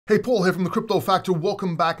Hey, Paul here from the Crypto Factor.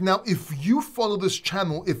 Welcome back. Now, if you follow this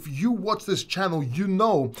channel, if you watch this channel, you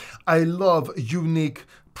know I love unique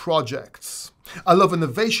projects. I love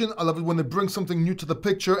innovation. I love it when they bring something new to the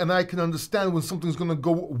picture, and I can understand when something's going to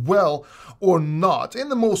go well or not, in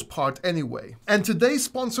the most part anyway. And today's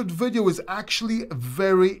sponsored video is actually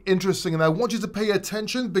very interesting, and I want you to pay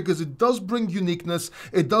attention because it does bring uniqueness,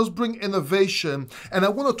 it does bring innovation, and I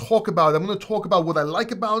want to talk about it. I'm going to talk about what I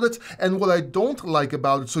like about it and what I don't like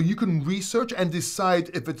about it so you can research and decide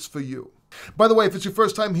if it's for you. By the way, if it's your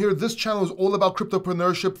first time here, this channel is all about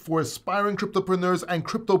cryptopreneurship for aspiring cryptopreneurs and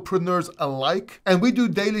cryptopreneurs alike. And we do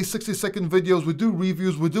daily 60-second videos, we do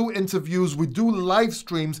reviews, we do interviews, we do live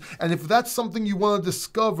streams. And if that's something you want to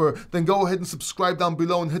discover, then go ahead and subscribe down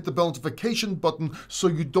below and hit the bell notification button so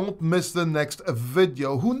you don't miss the next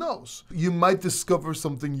video. Who knows? You might discover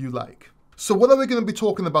something you like. So what are we going to be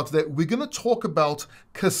talking about today? We're going to talk about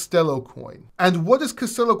Castello Coin. And what is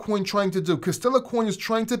Castello Coin trying to do? Castello Coin is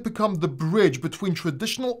trying to become the bridge between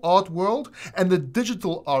traditional art world and the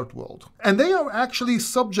digital art world. And they are actually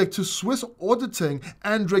subject to Swiss auditing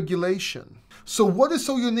and regulation. So what is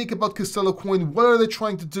so unique about Castello Coin? What are they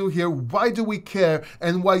trying to do here? Why do we care?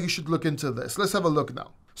 And why you should look into this? Let's have a look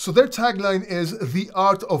now. So their tagline is the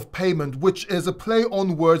art of payment, which is a play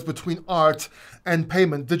on words between art and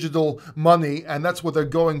payment, digital money, and that's what they're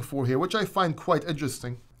going for here, which I find quite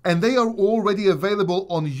interesting. And they are already available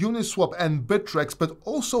on Uniswap and Bittrex, but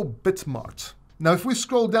also Bitmart. Now, if we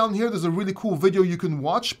scroll down here, there's a really cool video you can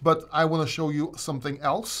watch, but I want to show you something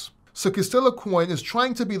else. So Castello Coin is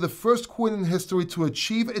trying to be the first coin in history to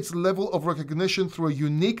achieve its level of recognition through a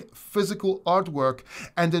unique physical artwork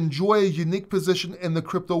and enjoy a unique position in the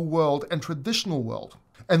crypto world and traditional world.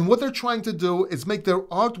 And what they're trying to do is make their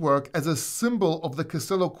artwork as a symbol of the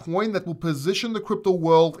Castello Coin that will position the crypto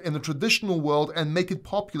world in the traditional world and make it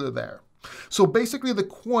popular there. So basically the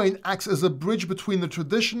coin acts as a bridge between the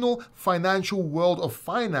traditional financial world of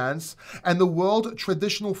finance and the world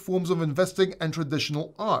traditional forms of investing and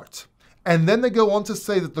traditional art. And then they go on to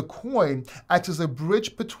say that the coin acts as a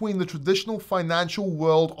bridge between the traditional financial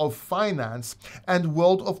world of finance and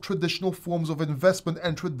world of traditional forms of investment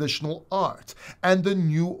and traditional art, and the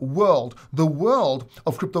new world, the world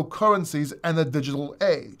of cryptocurrencies and the digital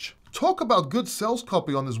age. Talk about good sales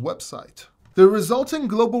copy on this website. The resulting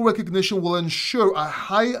global recognition will ensure a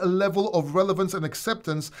high level of relevance and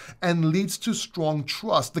acceptance and leads to strong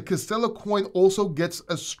trust. The Castello Coin also gets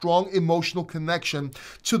a strong emotional connection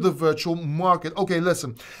to the virtual market. Okay,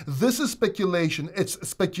 listen, this is speculation. It's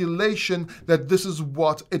speculation that this is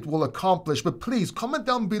what it will accomplish. But please comment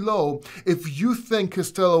down below if you think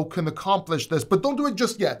Castello can accomplish this. But don't do it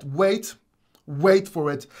just yet. Wait for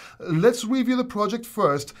it. Let's review the project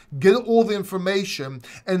first, get all the information,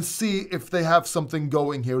 and see if they have something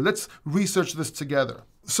going here. Let's research this together.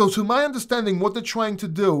 So to my understanding, what they're trying to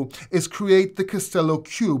do is create the Castello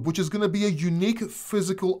Cube, which is going to be a unique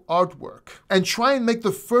physical artwork, and try and make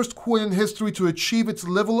the first coin in history to achieve its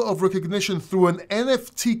level of recognition through an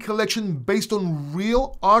NFT collection based on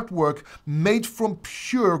real artwork made from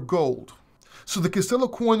pure gold. So the Castello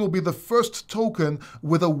Coin will be the first token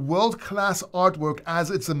with a world-class artwork as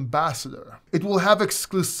its ambassador. It will have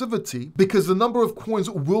exclusivity because the number of coins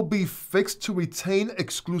will be fixed to retain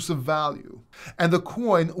exclusive value. And the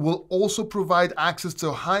coin will also provide access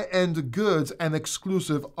to high-end goods and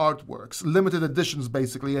exclusive artworks, limited editions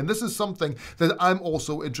basically. And this is something that I'm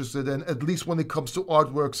also interested in, at least when it comes to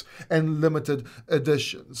artworks and limited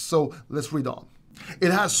editions. So let's read on.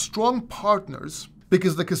 It has strong partners,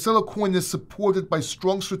 because the Castello Coin is supported by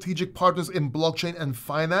strong strategic partners in blockchain and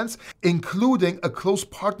finance, including a close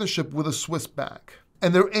partnership with a Swiss bank.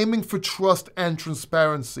 And they're aiming for trust and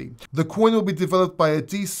transparency. The coin will be developed by a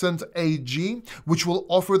decent AG, which will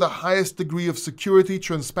offer the highest degree of security,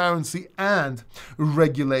 transparency, and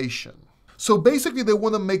regulation. So basically they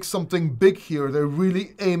want to make something big here. They're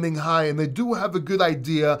really aiming high and they do have a good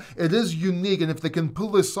idea. It is unique, and if they can pull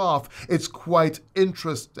this off, it's quite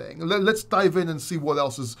interesting. Let's dive in and see what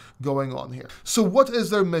else is going on here. So what is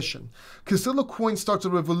their mission? Castello Coin starts a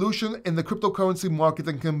revolution in the cryptocurrency market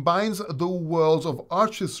and combines the worlds of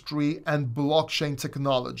art history and blockchain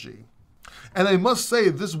technology. And I must say,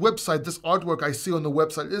 this website, this artwork I see on the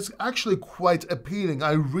website is actually quite appealing.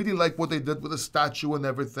 I really like what they did with the statue and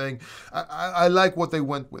everything. I like what they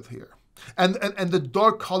went with here. And the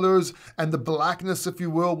dark colors and the blackness, if you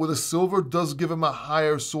will, with the silver does give them a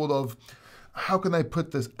higher sort of how can I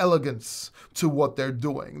put this, elegance to what they're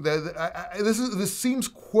doing. This seems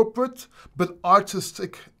corporate but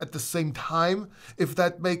artistic at the same time, if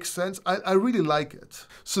that makes sense. I really like it.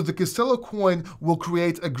 So the Castello coin will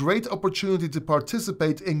create a great opportunity to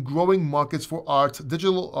participate in growing markets for art,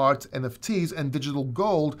 digital art, NFTs, and digital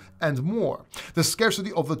gold, and more. The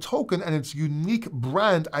scarcity of the token and its unique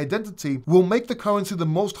brand identity will make the currency the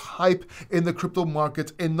most hype in the crypto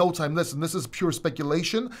market in no time. Listen, this is pure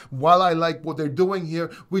speculation. While I like what they're doing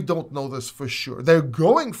here, we don't know this for sure. They're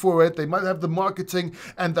going for it. They might have the marketing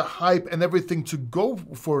and the hype and everything to go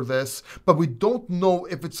for this, but we don't know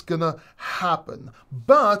if it's gonna happen.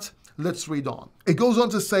 But let's read on. It goes on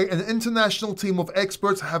to say, an international team of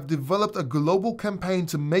experts have developed a global campaign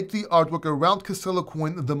to make the artwork around Castello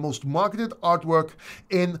coin the most marketed artwork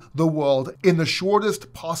in the world in the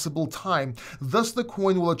shortest possible time. Thus, the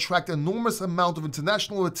coin will attract an enormous amount of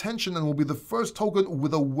international attention and will be the first token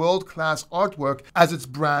with a world-class artwork as its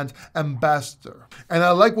brand ambassador. And I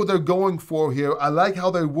like what they're going for here. I like how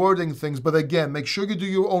they're wording things, but again, make sure you do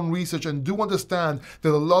your own research and do understand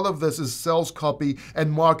that a lot of this is sales copy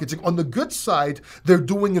and marketing. On the good side, they're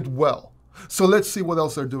doing it well. So let's see what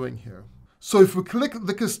else they're doing here. So if we click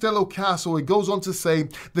the Castello Castle, it goes on to say,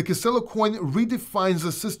 the Castello coin redefines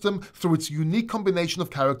the system through its unique combination of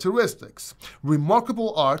characteristics: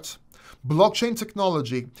 remarkable art, blockchain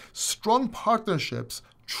technology, strong partnerships,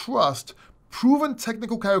 trust, proven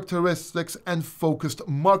technical characteristics, and focused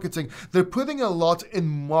marketing. They're putting a lot in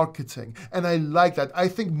marketing, and I like that. I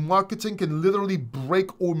think marketing can literally break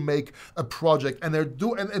or make a project, and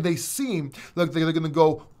they seem like they're going to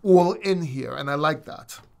go all in here, and I like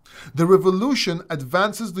that. The revolution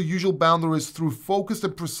advances the usual boundaries through focused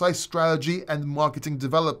and precise strategy and marketing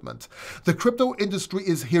development. The crypto industry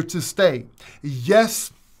is here to stay.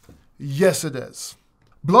 Yes, yes it is.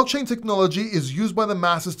 Blockchain technology is used by the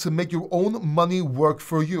masses to make your own money work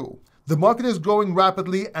for you. The market is growing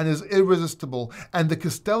rapidly and is irresistible, and the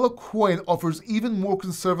Castello coin offers even more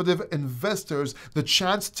conservative investors the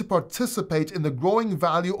chance to participate in the growing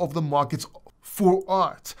value of the markets for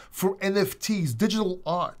art, for NFTs, digital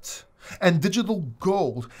art, and digital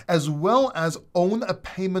gold, as well as own a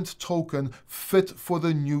payment token fit for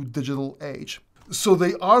the new digital age. So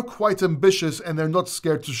they are quite ambitious, and they're not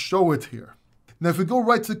scared to show it here. Now, if we go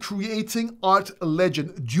right to creating art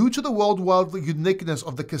legend, due to the worldwide uniqueness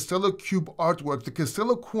of the Castello Cube artwork, the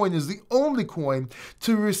Castello coin is the only coin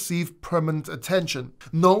to receive permanent attention.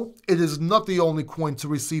 No, it is not the only coin to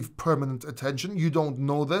receive permanent attention. You don't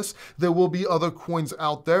know this. There will be other coins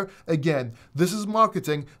out there. Again, this is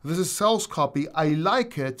marketing. This is sales copy. I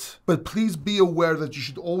like it, but please be aware that you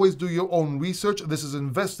should always do your own research. This is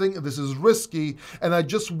investing. This is risky, and I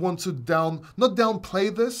just want to not downplay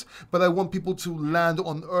this, but I want people to land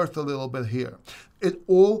on earth a little bit here. It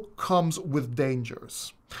all comes with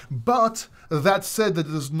dangers. But that said, that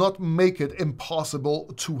does not make it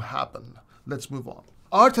impossible to happen. Let's move on.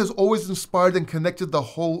 Art has always inspired and connected the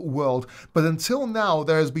whole world, but until now,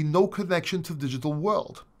 there has been no connection to the digital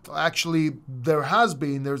world. Actually, there's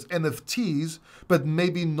NFTs, but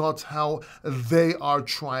maybe not how they are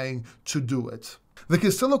trying to do it. The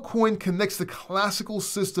Castello coin connects the classical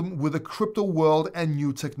system with the crypto world and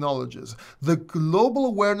new technologies. The global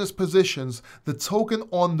awareness positions the token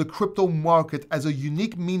on the crypto market as a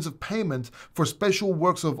unique means of payment for special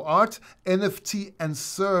works of art, NFT, and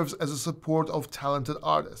serves as a support of talented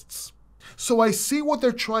artists. So I see what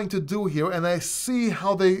they're trying to do here, and I see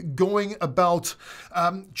how they're going about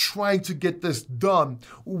trying to get this done.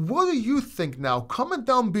 What do you think now? Comment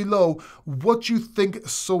down below what you think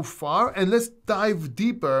so far, and let's dive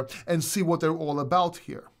deeper and see what they're all about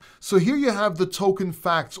here. So here you have the token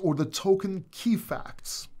facts, or the token key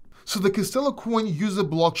facts. So the Castello coin uses a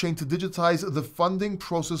blockchain to digitize the funding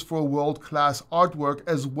process for a world-class artwork,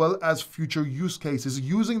 as well as future use cases.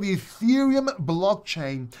 Using the Ethereum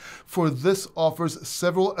blockchain for this offers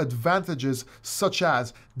several advantages, such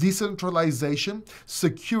as decentralization,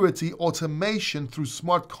 security, automation through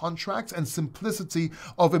smart contracts, and simplicity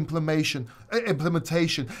of implementation.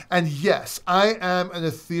 And yes, I am an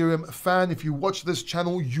Ethereum fan. If you watch this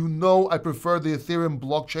channel, you know I prefer the Ethereum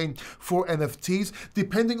blockchain for NFTs,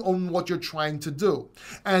 depending on what you're trying to do.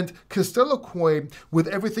 And Castello coin, with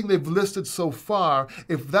everything they've listed so far,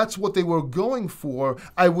 if that's what they were going for,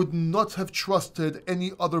 I would not have trusted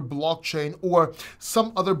any other blockchain, or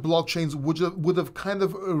some other blockchains would have kind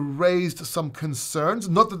of raised some concerns.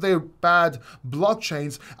 Not that they're bad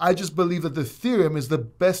blockchains, I just believe that Ethereum is the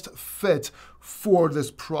best fit for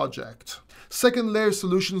this project. Second layer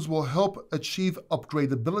solutions will help achieve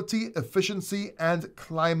upgradability, efficiency, and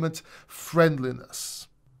climate friendliness.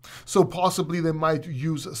 So possibly they might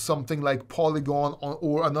use something like Polygon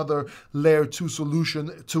or another layer 2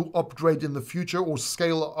 solution to upgrade in the future or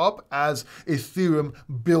scale up as Ethereum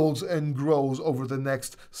builds and grows over the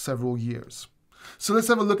next several years. So let's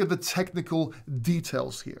have a look at the technical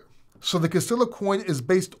details here. So the Castello coin is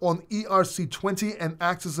based on ERC20 and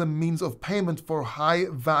acts as a means of payment for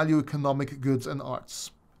high-value economic goods and arts.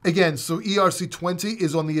 Again, so ERC20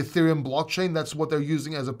 is on the Ethereum blockchain. That's what they're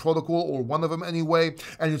using as a protocol, or one of them anyway,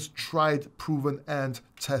 and it's tried, proven, and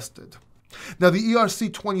tested. Now, the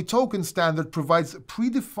ERC20 token standard provides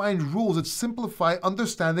predefined rules that simplify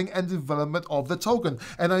understanding and development of the token.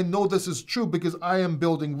 And I know this is true because we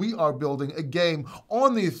are building a game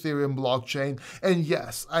on the Ethereum blockchain. And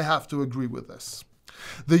yes, I have to agree with this.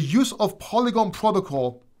 The use of Polygon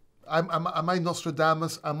protocol. Am I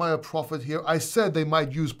Nostradamus? Am I a prophet here? I said they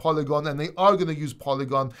might use Polygon, and they are going to use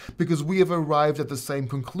Polygon because we have arrived at the same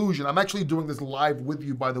conclusion. I'm actually doing this live with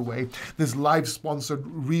you, by the way, this live sponsored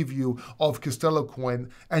review of Castello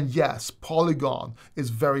coin. And yes, Polygon is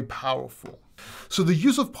very powerful. So the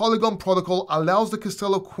use of Polygon protocol allows the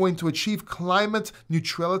Castello coin to achieve climate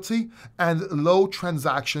neutrality and low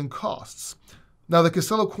transaction costs. Now, the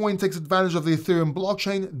Castello coin takes advantage of the Ethereum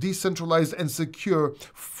blockchain, decentralized and secure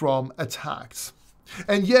from attacks.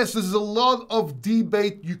 And yes, there's a lot of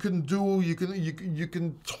debate you can do. You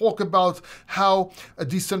can talk about how a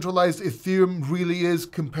decentralized Ethereum really is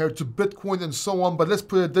compared to Bitcoin and so on. But let's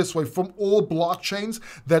put it this way: from all blockchains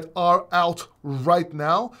that are out right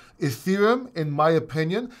now, Ethereum, in my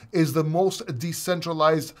opinion, is the most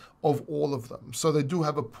decentralized of all of them. So they do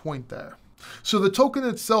have a point there. So the token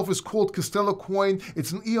itself is called Castello coin.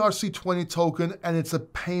 It's an ERC20 token, and it's a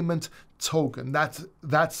payment token.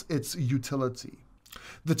 That's its utility.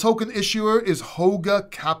 The token issuer is Hoga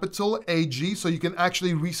Capital AG, so you can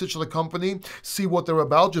actually research the company, see what they're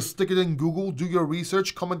about. Just stick it in Google, do your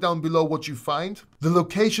research, comment down below what you find. The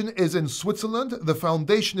location is in Switzerland. The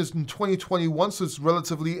foundation is in 2021, so it's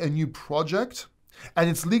relatively a new project. And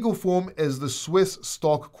its legal form is the Swiss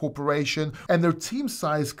Stock Corporation, and their team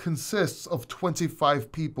size consists of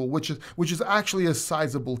 25 people, which is actually a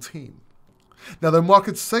sizable team. Now, their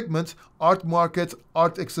market segment: art market,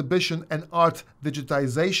 art exhibition, and art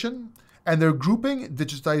digitization, and their grouping: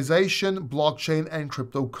 digitization, blockchain, and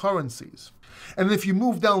cryptocurrencies. And if you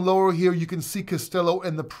move down lower here, you can see Castello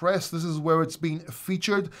in the press. This is where it's being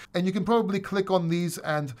featured. And you can probably click on these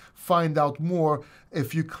and find out more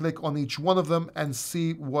if you click on each one of them and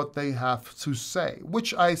see what they have to say,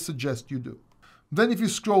 which I suggest you do. Then if you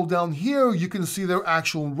scroll down here, you can see their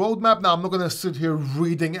actual roadmap. Now, I'm not going to sit here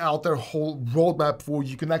reading out their whole roadmap for you.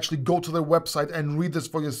 You can actually go to their website and read this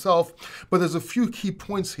for yourself. But there's a few key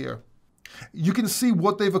points here. You can see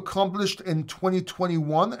what they've accomplished in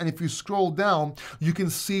 2021, and if you scroll down, you can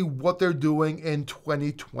see what they're doing in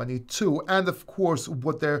 2022, and of course,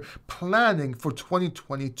 what they're planning for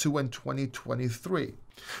 2022 and 2023.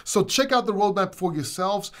 So check out the roadmap for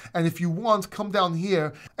yourselves, and if you want, come down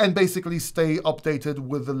here and basically stay updated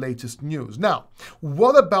with the latest news. Now,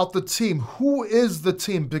 what about the team? Who is the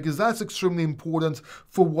team? Because that's extremely important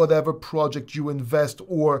for whatever project you invest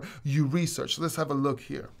or you research. So let's have a look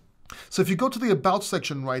here. So if you go to the About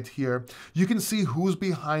section right here, you can see who's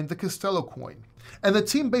behind the Castello coin. And the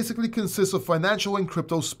team basically consists of financial and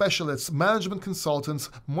crypto specialists, management consultants,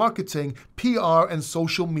 marketing, PR, and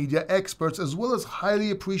social media experts, as well as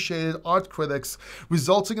highly appreciated art critics,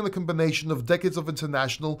 resulting in a combination of decades of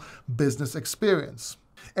international business experience.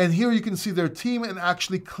 And here you can see their team and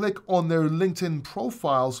actually click on their LinkedIn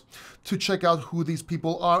profiles to check out who these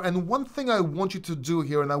people are. And one thing I want you to do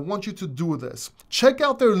here, and I want you to do this, check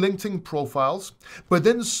out their LinkedIn profiles, but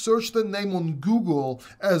then search the name on Google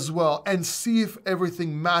as well and see if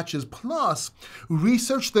everything matches. Plus,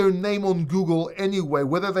 research their name on Google anyway,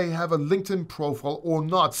 whether they have a LinkedIn profile or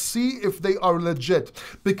not. See if they are legit,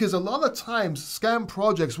 because a lot of times scam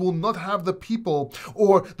projects will not have the people,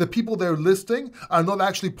 or the people they're listing are not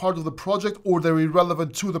actually part of the project, or they're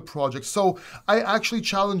irrelevant to the project. So I actually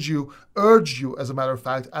challenge you, urge you, as a matter of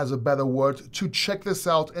fact, as a better word, to check this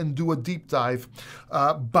out and do a deep dive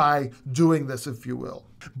by doing this, if you will.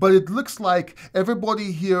 But it looks like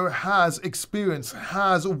everybody here has experience,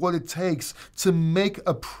 has what it takes to make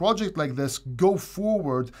a project like this go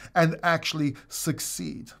forward and actually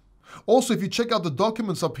succeed. Also, if you check out the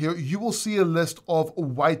documents up here, you will see a list of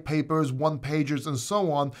white papers, one-pagers, and so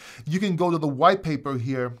on. You can go to the white paper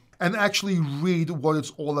here and actually read what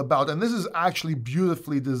it's all about. And this is actually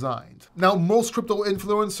beautifully designed. Now, most crypto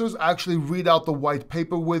influencers actually read out the white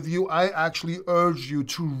paper with you. I actually urge you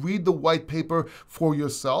to read the white paper for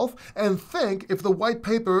yourself and think if the white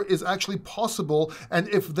paper is actually possible and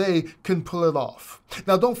if they can pull it off.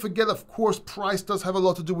 Now, don't forget, of course, price does have a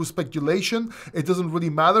lot to do with speculation. It doesn't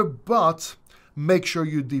really matter, but make sure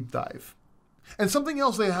you deep dive. And something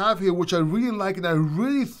else they have here, which I really like and I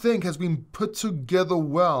really think has been put together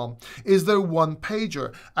well, is their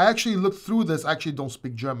one-pager. I actually looked through this. I actually don't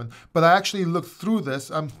speak German, but I actually looked through this.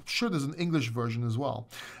 I'm sure there's an English version as well.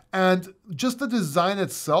 And just the design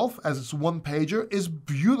itself, as it's one-pager, is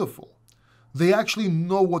beautiful. They actually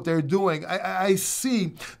know what they're doing. I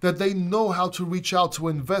see that they know how to reach out to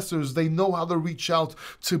investors. They know how to reach out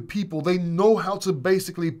to people. They know how to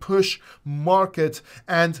basically push, market,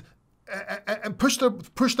 and push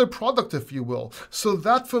their product, if you will. So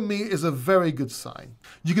that for me is a very good sign.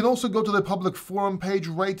 You can also go to the public forum page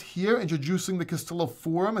right here, introducing the Castello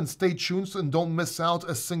forum, and stay tuned and don't miss out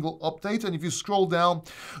a single update. And if you scroll down,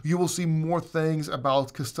 you will see more things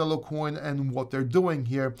about Castello Coin and what they're doing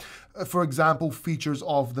here. For example, features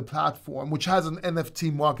of the platform, which has an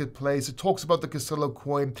NFT marketplace. It talks about the Castello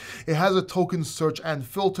Coin. It has a token search and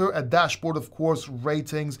filter, a dashboard, of course,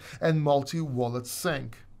 ratings, and multi-wallet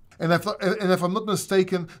sync. And if I'm not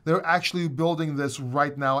mistaken, they're actually building this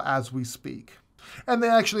right now as we speak. And they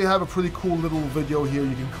actually have a pretty cool little video here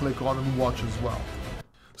you can click on and watch as well.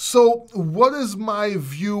 So what is my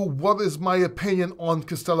view? What is my opinion on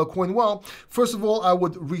Castello Coin? Well, first of all, I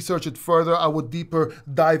would research it further. I would deeper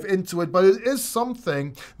dive into it, but it is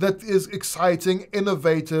something that is exciting,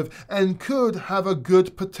 innovative, and could have a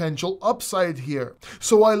good potential upside here.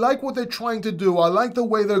 So I like what they're trying to do. I like the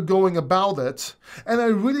way they're going about it. And I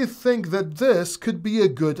really think that this could be a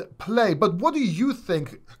good play. But what do you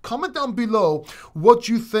think? Comment down below what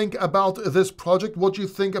you think about this project, what you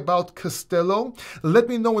think about Castello. Let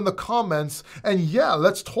me know in the comments, and yeah,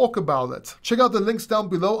 let's talk about it. Check out the links down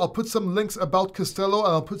below. I'll put some links about Castello, and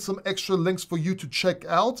I'll put some extra links for you to check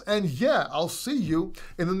out. And yeah, I'll see you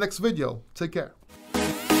in the next video. Take care.